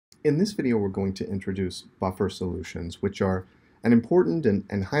In this video, we're going to introduce buffer solutions, which are an important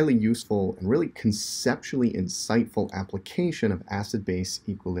and highly useful and really conceptually insightful application of acid-base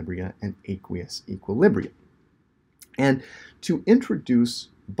equilibria and aqueous equilibria. And to introduce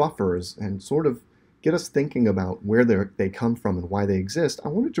buffers and sort of get us thinking about where they come from and why they exist, I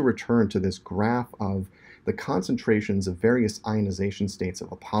wanted to return to this graph of the concentrations of various ionization states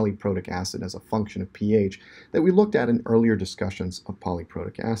of a polyprotic acid as a function of pH that we looked at in earlier discussions of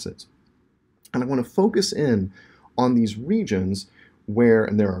polyprotic acids. And I want to focus in on these regions where,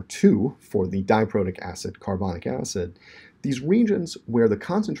 and there are two for the diprotic acid, carbonic acid, these regions where the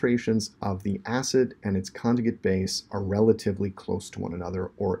concentrations of the acid and its conjugate base are relatively close to one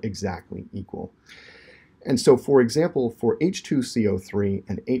another or exactly equal. And so, for example, for H2CO3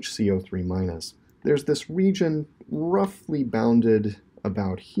 and HCO3-, there's this region roughly bounded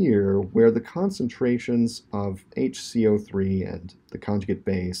about here where the concentrations of HCO3 and the conjugate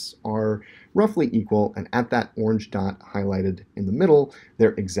base are roughly equal, and at that orange dot highlighted in the middle,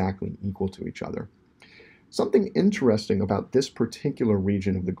 they're exactly equal to each other. Something interesting about this particular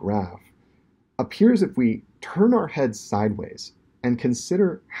region of the graph appears if we turn our heads sideways and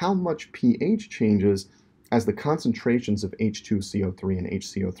consider how much pH changes as the concentrations of H2CO3 and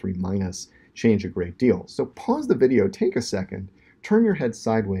HCO3- change a great deal. So pause the video, take a second, turn your head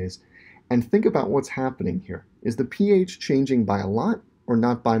sideways, and think about what's happening here. Is the pH changing by a lot or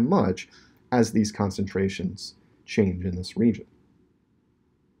not by much as these concentrations change in this region?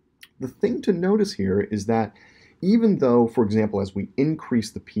 The thing to notice here is that even though, for example, as we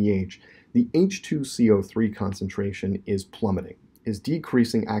increase the pH, the H2CO3 concentration is plummeting, is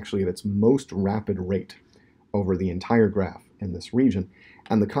decreasing actually at its most rapid rate over the entire graph in this region,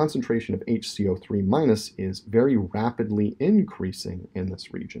 and the concentration of HCO3- is very rapidly increasing in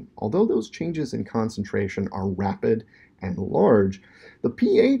this region. Although those changes in concentration are rapid and large, the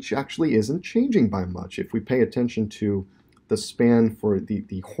pH actually isn't changing by much. If we pay attention to the span for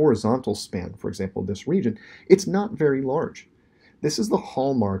the horizontal span, for example, this region, it's not very large. This is the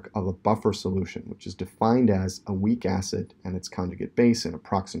hallmark of a buffer solution, which is defined as a weak acid and its conjugate base in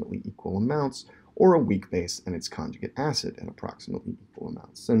approximately equal amounts, or a weak base and its conjugate acid in approximately equal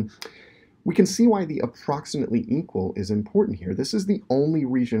amounts. And we can see why the approximately equal is important here. This is the only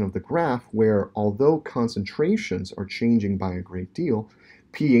region of the graph where, although concentrations are changing by a great deal,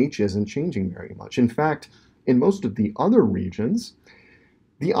 pH isn't changing very much. In fact, in most of the other regions,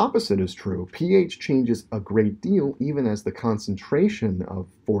 the opposite is true. pH changes a great deal even as the concentration of,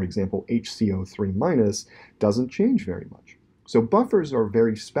 for example, HCO3- doesn't change very much. So buffers are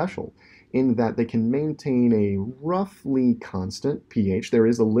very special in that they can maintain a roughly constant pH. There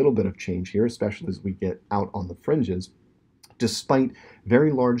is a little bit of change here, especially as we get out on the fringes, despite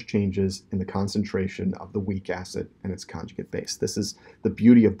very large changes in the concentration of the weak acid and its conjugate base. This is the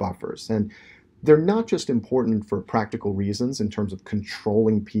beauty of buffers. And they're not just important for practical reasons in terms of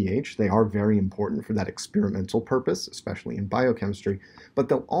controlling pH. They are very important for that experimental purpose, especially in biochemistry, but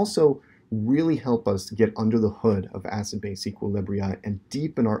they'll also really help us get under the hood of acid-base equilibria and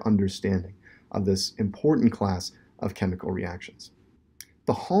deepen our understanding of this important class of chemical reactions.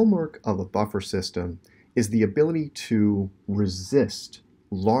 The hallmark of a buffer system is the ability to resist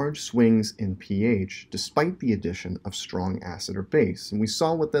large swings in pH despite the addition of strong acid or base. And we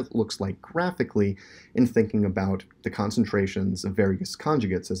saw what that looks like graphically in thinking about the concentrations of various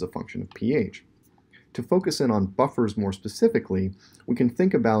conjugates as a function of pH. To focus in on buffers more specifically, we can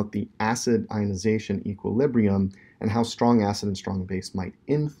think about the acid ionization equilibrium and how strong acid and strong base might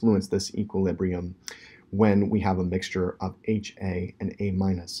influence this equilibrium when we have a mixture of HA and A-,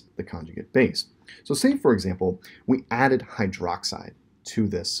 the conjugate base. So say, for example, we added hydroxide to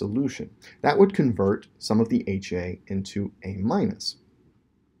this solution. That would convert some of the HA into A-.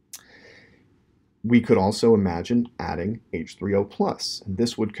 We could also imagine adding H3O+, and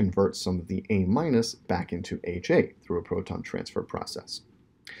this would convert some of the A- back into HA through a proton transfer process.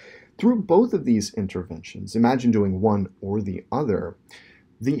 Through both of these interventions, imagine doing one or the other,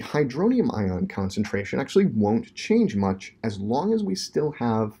 the hydronium ion concentration actually won't change much as long as we still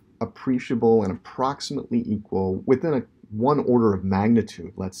have appreciable and approximately equal, within one order of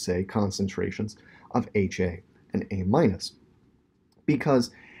magnitude, let's say, concentrations of HA and A-.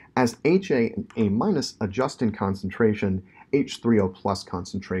 Because as HA and A- adjust in concentration, H3O+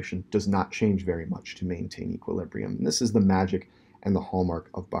 concentration does not change very much to maintain equilibrium. And this is the magic and the hallmark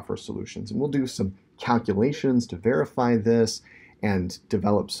of buffer solutions. And we'll do some calculations to verify this and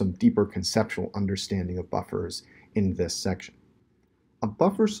develop some deeper conceptual understanding of buffers in this section. A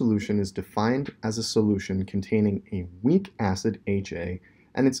buffer solution is defined as a solution containing a weak acid HA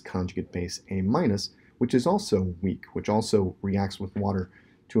and its conjugate base A-, which is also weak, which also reacts with water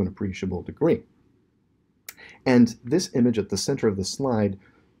to an appreciable degree. And this image at the center of the slide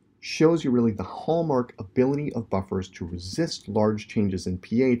shows you really the hallmark ability of buffers to resist large changes in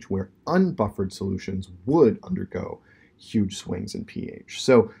pH where unbuffered solutions would undergo huge swings in pH.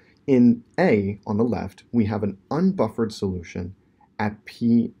 So in A, on the left, we have an unbuffered solution at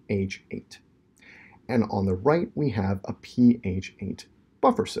pH 8. And on the right, we have a pH 8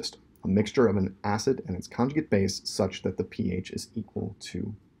 buffer system, a mixture of an acid and its conjugate base such that the pH is equal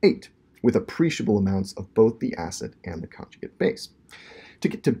to 8, with appreciable amounts of both the acid and the conjugate base. To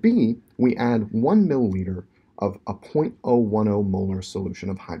get to B, we add 1 milliliter of a 0.010 molar solution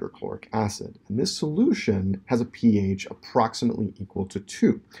of hydrochloric acid. And this solution has a pH approximately equal to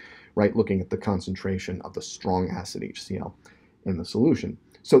 2, right? Looking at the concentration of the strong acid HCl in the solution.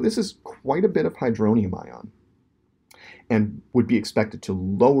 So this is quite a bit of hydronium ion and would be expected to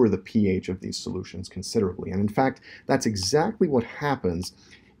lower the pH of these solutions considerably. And in fact, that's exactly what happens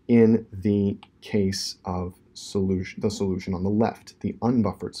in the case of the solution on the left, the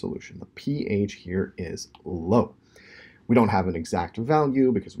unbuffered solution. The pH here is low. We don't have an exact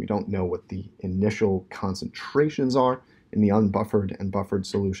value because we don't know what the initial concentrations are in the unbuffered and buffered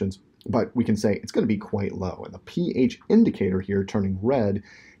solutions, but we can say it's going to be quite low. And the pH indicator here turning red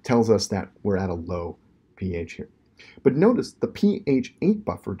tells us that we're at a low pH here. But notice the pH 8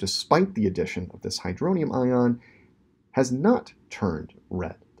 buffer, despite the addition of this hydronium ion, has not turned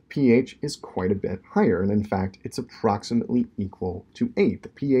red. pH is quite a bit higher, and in fact, it's approximately equal to 8. The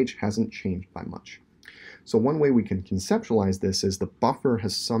pH hasn't changed by much. So one way we can conceptualize this is the buffer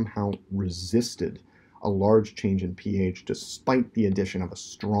has somehow resisted a large change in pH despite the addition of a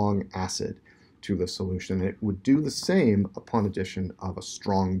strong acid to the solution. It would do the same upon addition of a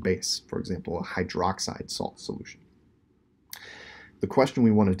strong base, for example, a hydroxide salt solution. The question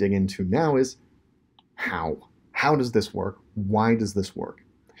we want to dig into now is how? How does this work? Why does this work?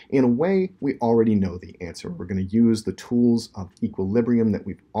 In a way, we already know the answer. We're going to use the tools of equilibrium that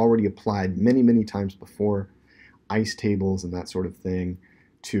we've already applied many, many times before, ice tables and that sort of thing,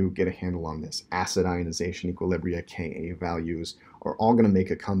 to get a handle on this. Acid ionization equilibria, Ka values, are all going to make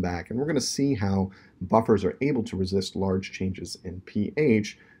a comeback, and we're going to see how buffers are able to resist large changes in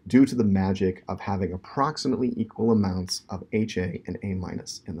pH due to the magic of having approximately equal amounts of HA and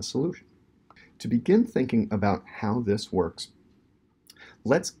A- in the solution. To begin thinking about how this works,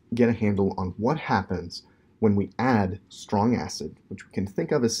 let's get a handle on what happens when we add strong acid, which we can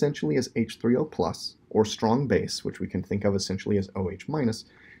think of essentially as H3O+, or strong base, which we can think of essentially as OH-,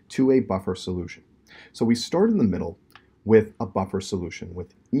 to a buffer solution. So we start in the middle with a buffer solution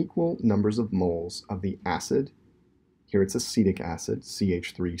with equal numbers of moles of the acid. Here it's acetic acid,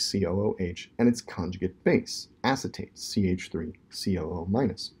 CH3COOH, and its conjugate base, acetate,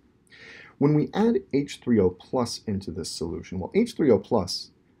 CH3COO-. When we add H3O+ into this solution, well, H3O+,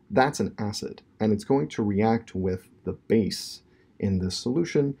 that's an acid, and it's going to react with the base in this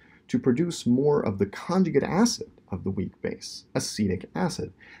solution to produce more of the conjugate acid of the weak base, acetic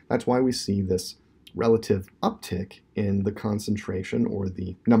acid. That's why we see this relative uptick in the concentration or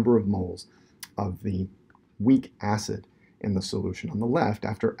the number of moles of the weak acid in the solution on the left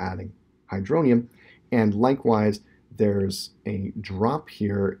after adding hydronium, and likewise there's a drop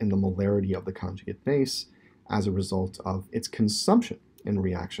here in the molarity of the conjugate base as a result of its consumption in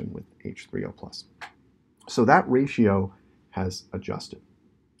reaction with H3O+. So that ratio has adjusted.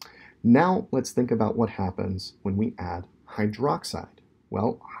 Now let's think about what happens when we add hydroxide.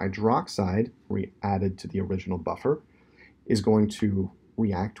 Well, hydroxide, added to the original buffer, is going to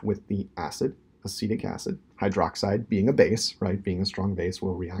react with the acid, acetic acid. Hydroxide, being a base, right, being a strong base,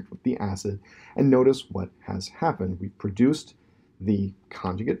 will react with the acid. And notice what has happened. We've produced the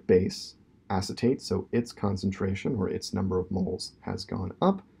conjugate base, acetate, so its concentration, or its number of moles, has gone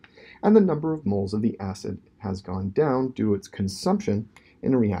up, and the number of moles of the acid has gone down due to its consumption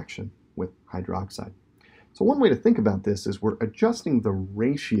in a reaction with hydroxide. So one way to think about this is we're adjusting the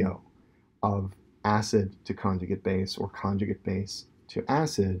ratio of acid to conjugate base or conjugate base to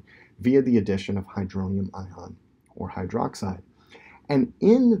acid via the addition of hydronium ion or hydroxide. And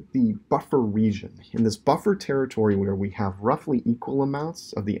in the buffer region, in this buffer territory where we have roughly equal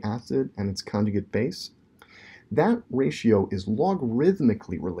amounts of the acid and its conjugate base, that ratio is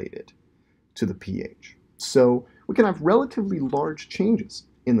logarithmically related to the pH. So we can have relatively large changes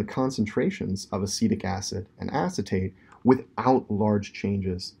in the concentrations of acetic acid and acetate without large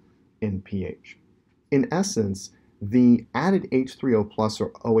changes in pH. In essence, the added H3O+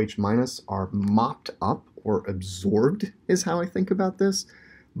 or OH- are mopped up or absorbed, is how I think about this,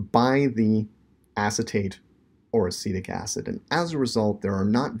 by the acetate or acetic acid. And as a result, there are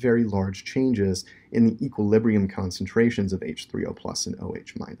not very large changes in the equilibrium concentrations of H3O plus and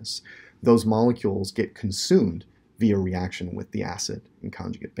OH minus. Those molecules get consumed via reaction with the acid and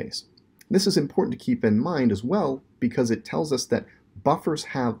conjugate base. This is important to keep in mind as well because it tells us that buffers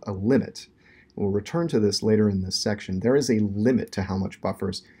have a limit. We'll return to this later in this section. There is a limit to how much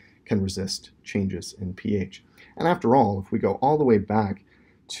buffers can resist changes in pH. And after all, if we go all the way back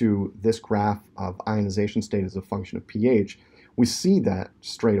to this graph of ionization state as a function of pH, we see that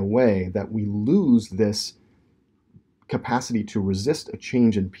straight away that we lose this capacity to resist a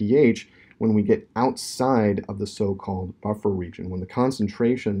change in pH when we get outside of the so-called buffer region, when the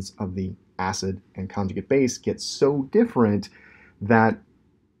concentrations of the acid and conjugate base get so different that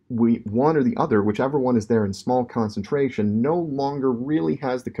one or the other, whichever one is there in small concentration, no longer really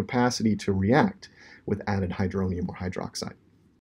has the capacity to react with added hydronium or hydroxide.